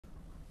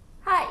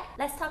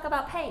let's talk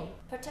about pain.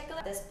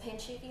 Particularly this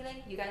pinchy feeling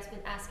you guys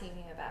been asking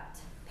me about.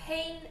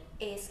 Pain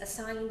is a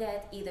sign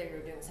that either you're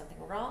doing something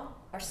wrong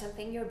or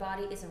something your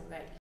body isn't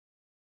ready.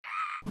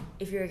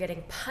 If you're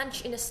getting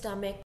punched in the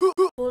stomach,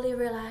 fully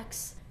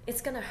relax,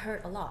 it's gonna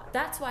hurt a lot.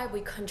 That's why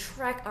we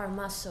contract our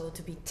muscle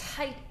to be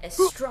tight, as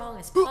strong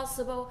as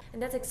possible,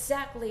 and that's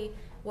exactly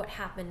what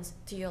happens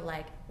to your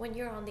leg when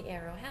you're on the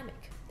aerial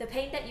hammock. The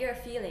pain that you're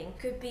feeling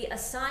could be a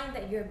sign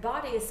that your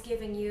body is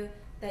giving you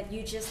that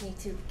you just need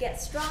to get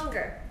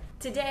stronger.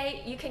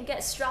 Today, you can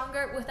get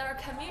stronger with our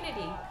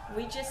community.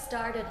 We just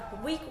started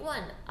week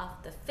 1 of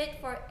the Fit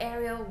for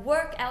Aerial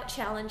Workout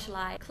Challenge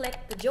Live. Click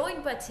the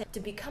join button to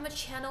become a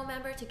channel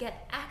member to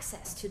get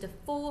access to the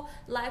full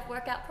live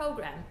workout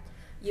program.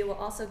 You will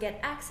also get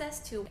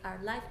access to our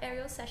live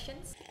aerial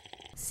sessions.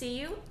 See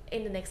you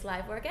in the next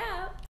live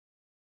workout.